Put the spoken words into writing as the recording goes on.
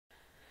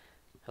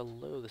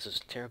Hello, this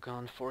is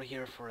Terragon4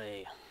 here for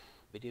a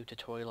video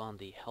tutorial on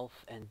the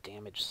health and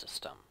damage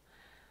system.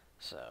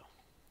 So,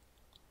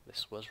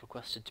 this was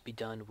requested to be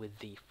done with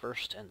the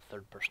first and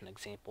third person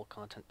example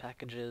content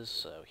packages.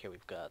 So here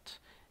we've got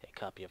a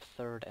copy of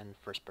third and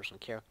first person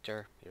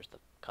character. Here's the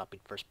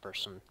copied first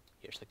person.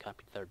 Here's the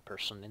copied third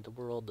person in the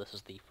world. This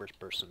is the first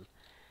person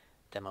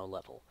demo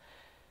level.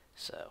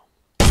 So,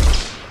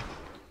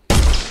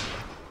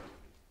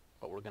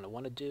 what we're going to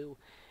want to do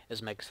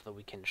is make so that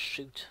we can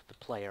shoot the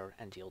player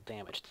and deal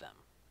damage to them.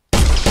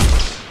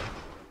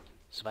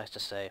 Suffice to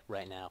say,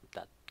 right now,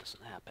 that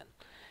doesn't happen.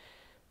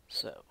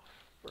 So,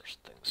 first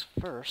things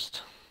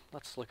first,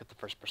 let's look at the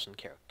first-person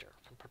character,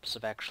 for the purpose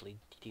of actually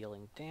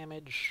dealing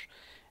damage,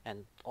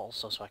 and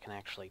also so I can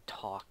actually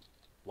talk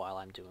while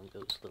I'm doing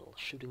those little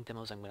shooting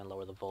demos. I'm going to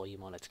lower the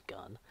volume on its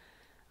gun.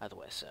 Either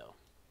way, so,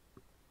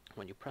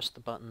 when you press the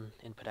button,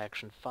 input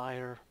action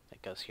fire,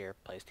 it goes here,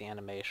 plays the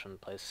animation,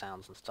 plays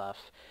sounds and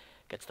stuff,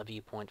 gets the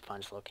viewpoint,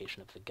 finds the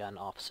location of the gun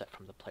offset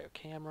from the player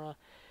camera,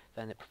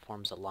 then it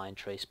performs a line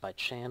trace by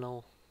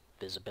channel,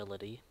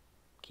 visibility,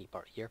 key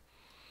part here,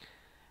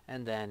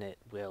 and then it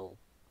will,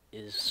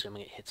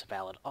 assuming it hits a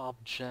valid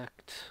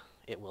object,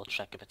 it will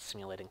check if it's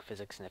simulating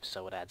physics, and if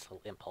so, it adds a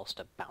little impulse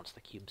to bounce the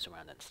cubes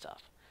around and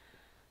stuff.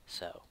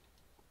 So,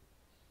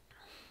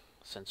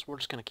 since we're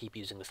just going to keep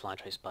using this line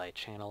trace by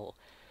channel,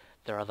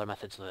 there are other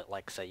methods of it,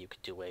 like say you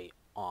could do a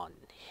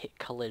on-hit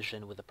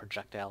collision with a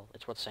projectile.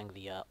 It's worth saying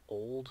the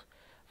old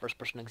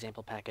first-person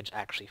example package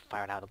actually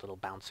fired out a little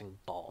bouncing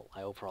ball.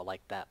 I overall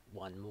like that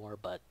one more,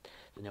 but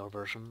the newer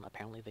version,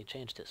 apparently they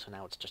changed it, so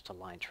now it's just a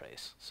line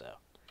trace. So,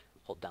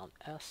 hold down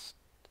S,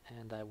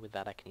 and with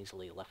that I can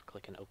easily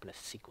left-click and open a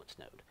sequence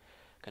node.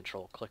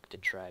 Control-click to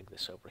drag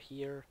this over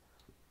here.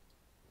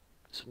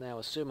 So now,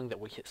 assuming that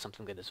we hit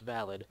something that is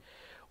valid,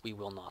 we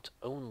will not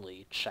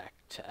only check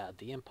to add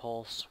the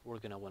impulse, we're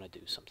going to want to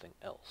do something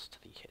else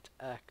to the hit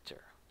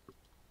actor.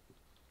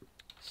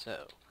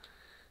 So,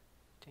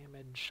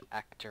 damage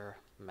actor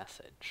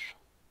message.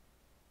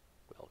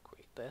 We'll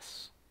create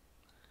this.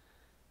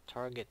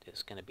 Target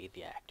is going to be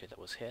the actor that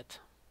was hit.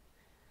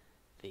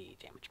 The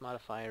damage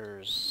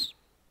modifiers,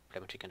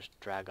 pretty much you can just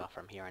drag off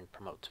from here and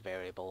promote to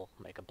variable,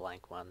 make a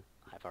blank one.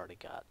 I've already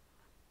got,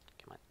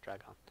 come on,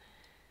 drag on.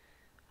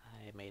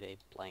 I made a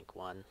blank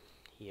one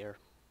here.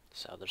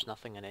 So there's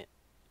nothing in it,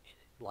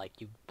 like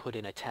you put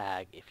in a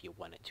tag if you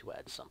wanted to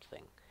add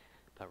something.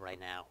 But right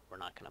now, we're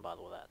not going to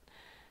bother with that.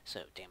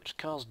 So, damage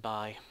caused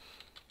by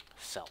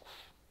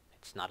self.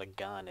 It's not a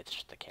gun, it's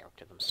just the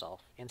character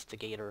themselves.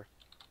 Instigator,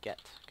 get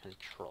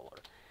controller.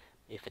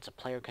 If it's a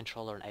player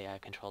controller, an AI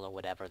controller,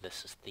 whatever,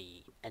 this is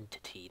the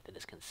entity that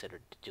is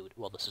considered to do it.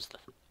 Well, this is the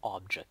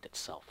object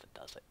itself that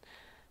does it.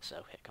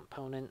 So, hit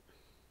component,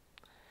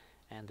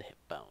 and the hit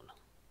bone.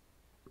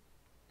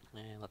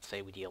 And let's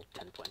say we deal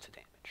 10 points of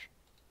damage.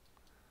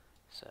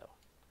 So,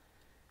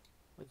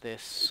 with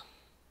this,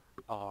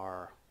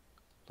 our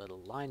little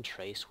line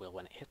trace will,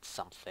 when it hits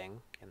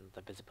something in the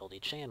visibility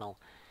channel,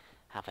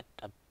 have it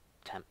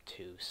attempt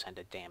to send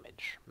a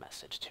damage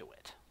message to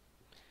it.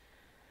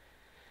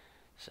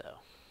 So,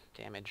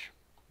 damage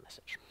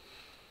message.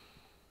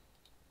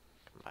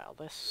 Compile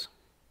this.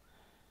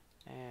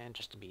 And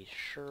just to be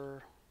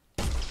sure,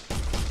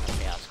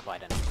 okay, that's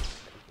quite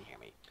enough that you can hear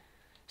me.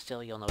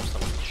 Still, you'll notice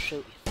that when we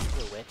shoot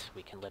through it,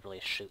 we can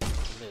literally shoot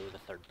through the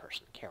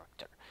third-person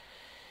character.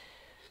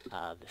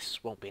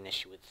 This won't be an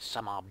issue with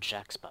some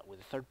objects, but with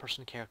the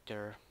third-person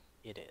character,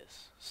 it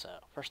is. So,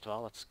 first of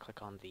all, let's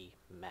click on the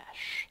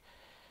mesh.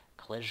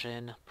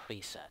 Collision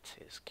preset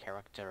is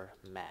character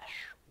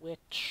mesh,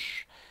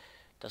 which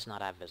does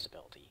not have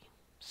visibility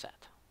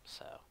set.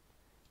 So,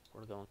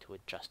 we're going to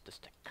adjust this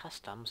to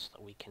custom so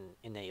that we can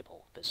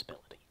enable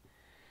visibility.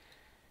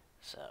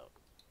 So,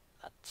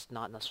 that's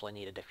not necessarily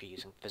needed if you're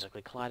using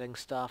physically colliding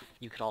stuff.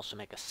 You could also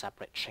make a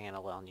separate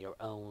channel on your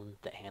own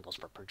that handles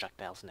for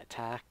projectiles and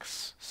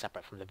attacks,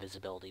 separate from the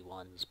visibility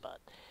ones,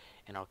 but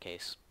in our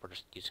case, we're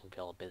just using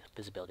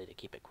visibility to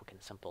keep it quick and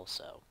simple.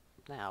 So,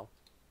 now,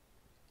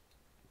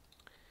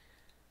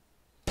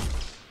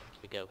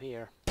 we go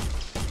here, and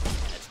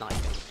it's not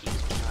hitting the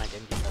keys behind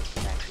him because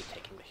he's actually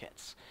taking the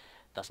hits.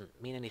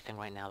 Doesn't mean anything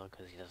right now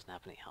because he doesn't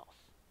have any health.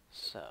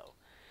 So,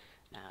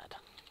 add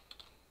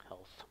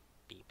health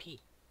BP.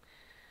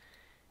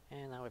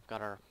 And now we've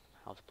got our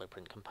health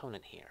blueprint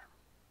component here.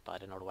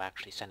 But in order to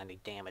actually send any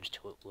damage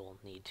to it, we'll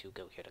need to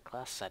go here to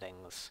class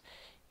settings,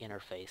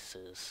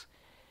 interfaces,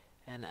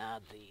 and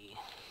add the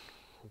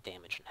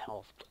damage and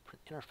health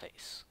blueprint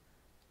interface.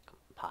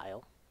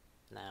 Compile.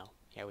 Now,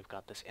 here we've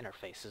got this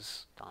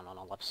interfaces down on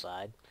the left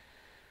side.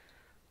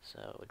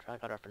 So,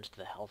 drag our reference to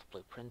the health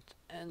blueprint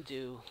and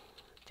do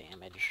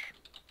damage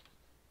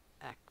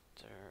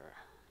actor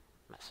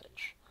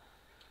message.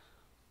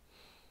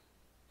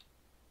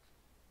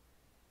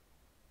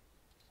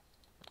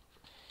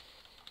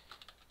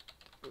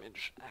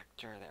 Image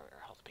actor, there we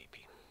are, health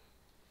BP.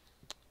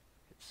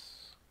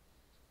 It's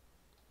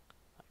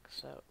like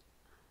so.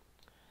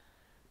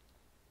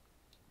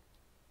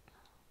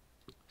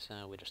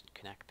 So we just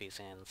connect these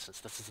in. Since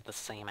this is the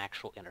same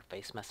actual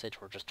interface message,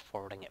 we're just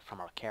forwarding it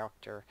from our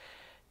character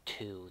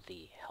to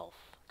the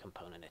health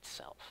component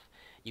itself.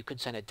 You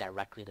could send it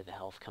directly to the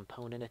health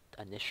component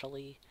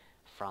initially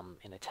from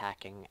an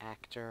attacking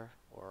actor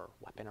or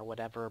weapon or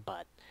whatever,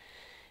 but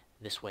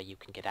this way you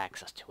can get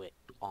access to it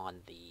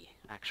on the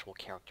actual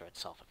character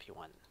itself if you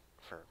want,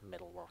 for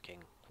middle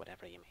working,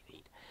 whatever you may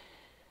need.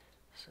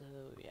 So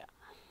yeah,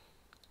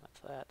 that's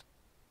that.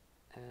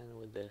 And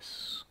with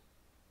this,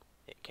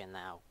 it can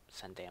now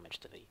send damage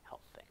to the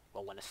health thing.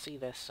 We'll want to see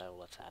this, so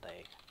let's add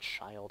a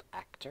child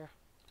actor.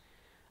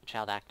 A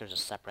child actor is a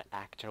separate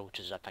actor, which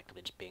is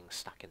effectively just being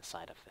stuck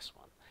inside of this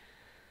one.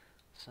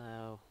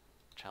 So,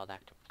 child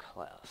actor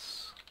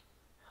class.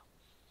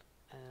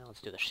 And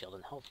let's do the shield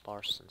and health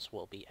bar, since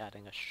we'll be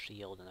adding a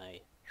shield in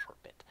a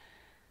short bit.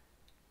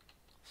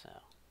 So,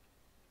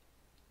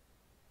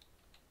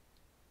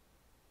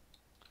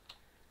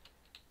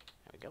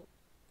 there we go.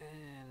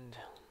 And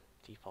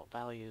default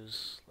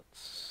values, let's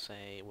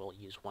say we'll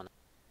use one.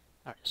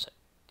 Alright, so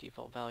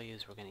default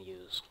values, we're going to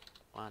use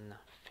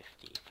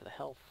 150 for the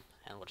health,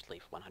 and we'll just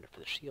leave 100 for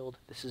the shield.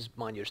 This is,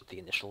 mind you, just the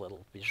initial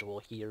little visual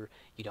here.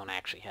 You don't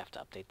actually have to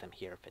update them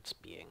here if it's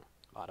being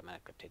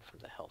automatically updated from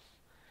the health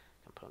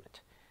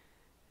component.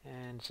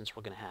 And since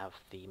we're going to have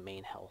the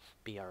main health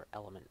be our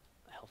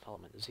health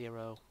element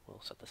 0,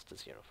 we'll set this to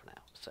 0 for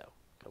now. So,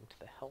 going to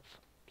the health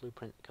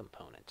blueprint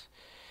component.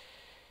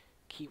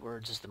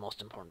 Keywords is the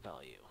most important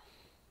value.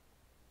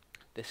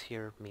 This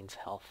here means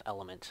health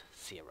element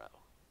 0.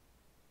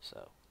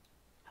 So,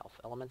 health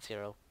element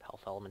 0,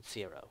 health element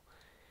 0.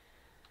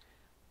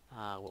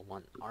 We'll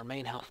want our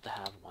main health to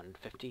have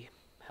 150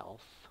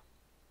 health.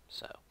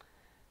 So,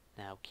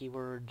 now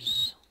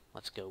keywords,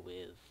 let's go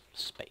with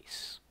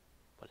space.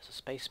 What does a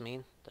space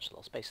mean? There's a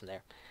little space in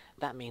there.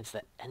 That means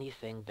that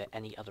anything that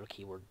any other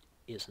keyword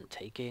isn't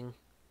taking,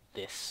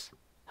 this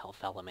health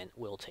element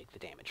will take the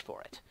damage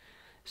for it.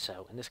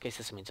 So, in this case,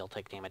 this means it'll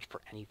take damage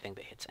for anything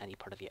that hits any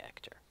part of the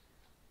actor.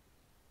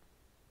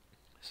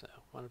 So,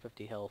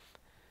 150 health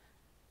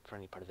for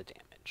any part of the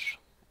damage.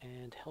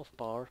 And health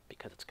bar,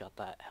 because it's got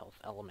that health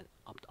element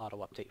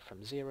auto-update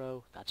from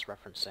 0, that's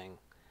referencing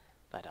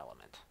that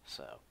element.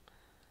 So,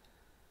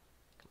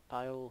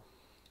 compile,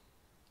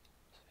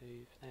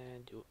 save,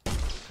 and do a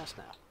test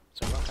now.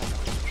 So rock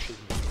out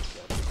shooting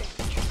deal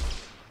damage.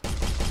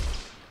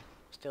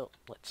 Still,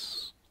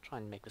 let's try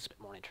and make this a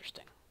bit more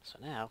interesting. So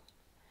now,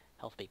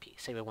 health BP.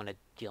 Say we want to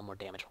deal more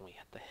damage when we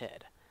hit the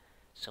head.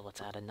 So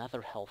let's add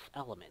another health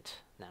element.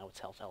 Now it's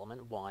health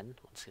element 1.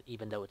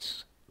 Even though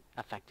it's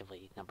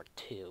effectively number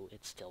 2,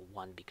 it's still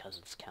 1 because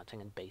it's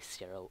counting in base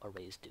 0.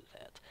 Arrays do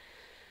that.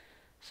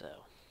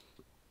 So,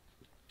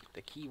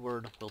 the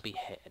keyword will be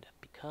head,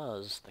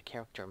 because the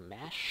character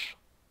mesh,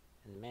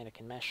 and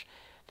mannequin mesh,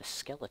 the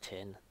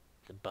skeleton,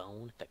 the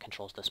bone that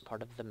controls this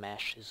part of the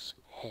mesh is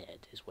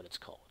head, is what it's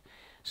called.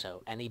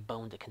 So any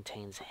bone that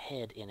contains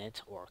head in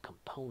it, or a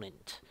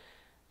component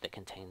that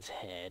contains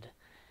head,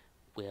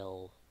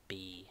 will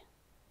be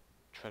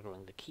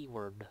triggering the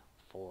keyword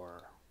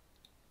for,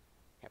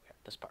 here we are,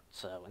 this part.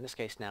 So in this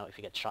case now, if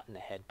you get shot in the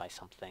head by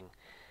something,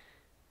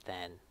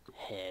 then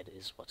head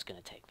is what's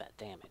going to take that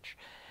damage.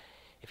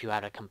 If you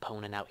had a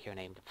component out here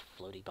named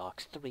Floaty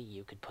Box 3,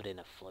 you could put in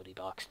a Floaty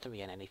Box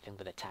 3, and anything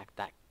that attacked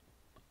that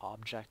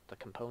object, the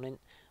component,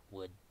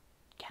 would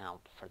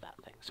count for that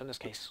thing. So in this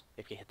case,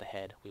 if you hit the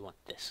head, we want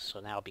this. So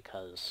now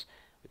because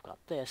we've got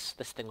this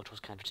thing which was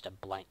kind of just a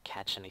blank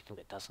catch, anything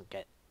that doesn't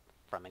get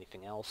from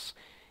anything else,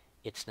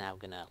 it's now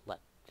going to let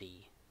the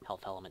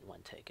health element 1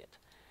 take it.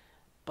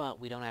 But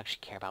we don't actually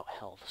care about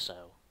health,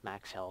 so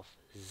max health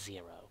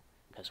 0.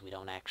 Because we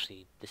don't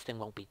actually, this thing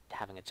won't be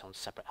having its own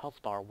separate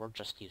health bar, we're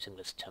just using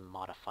this to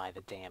modify the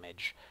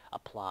damage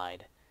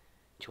applied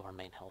to our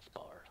main health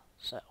bar.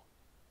 So,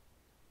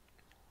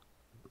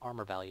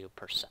 armor value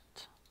 %.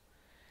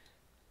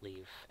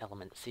 Leave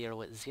element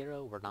 0 at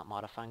 0, we're not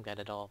modifying that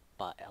at all,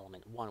 but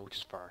element 1, which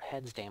is for our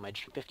head's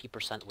damage,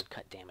 50% would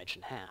cut damage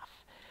in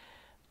half.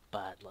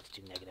 But let's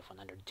do negative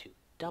 100 to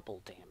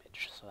double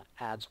damage, so that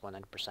adds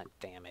 100%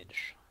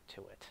 damage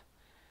to it.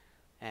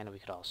 And we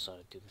could also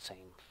do the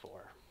same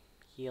for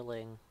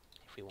healing,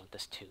 if we want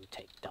this to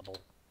take double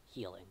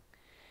healing.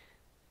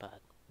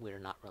 But we're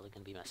not really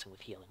going to be messing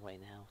with healing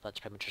right now. That's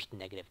pretty much just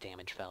negative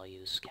damage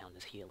values count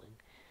as healing.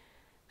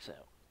 So,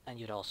 and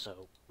you'd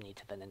also need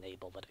to then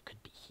enable that it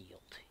could be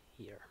healed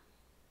here.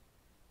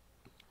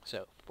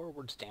 So,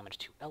 forwards damage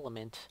to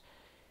element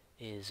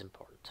is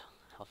important.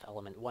 Health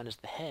element 1 is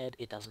the head.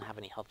 It doesn't have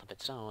any health of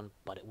its own,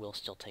 but it will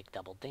still take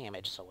double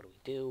damage. So what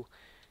do?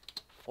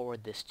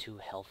 Forward this to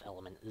health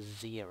element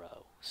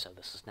 0. So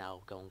this is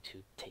now going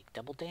to take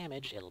double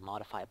damage. It'll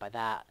modify it by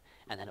that,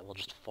 and then it will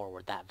just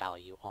forward that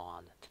value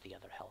on to the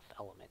other health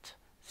element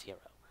 0.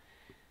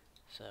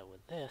 So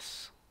with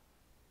this,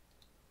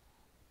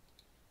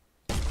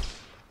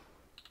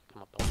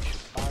 come up and we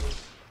shoot the body,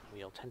 we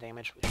deal 10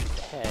 damage, we shoot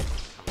the head,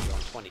 and we deal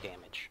 20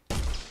 damage.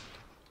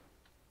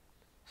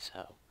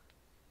 So,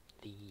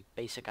 the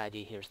basic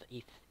idea here is that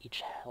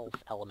each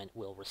health element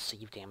will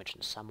receive damage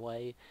in some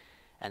way,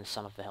 and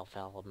some of the health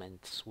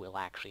elements will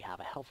actually have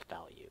a health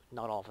value.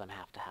 Not all of them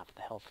have to have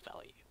the health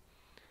value.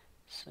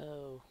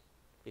 So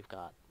we've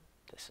got,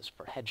 this is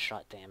for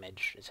headshot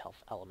damage, is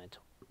health element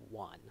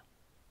 1.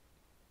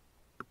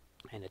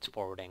 And it's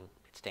forwarding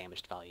its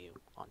damaged value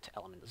onto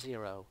element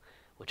 0,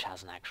 which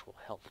has an actual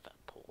health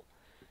pool.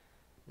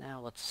 Now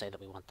let's say that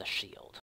we want the shield.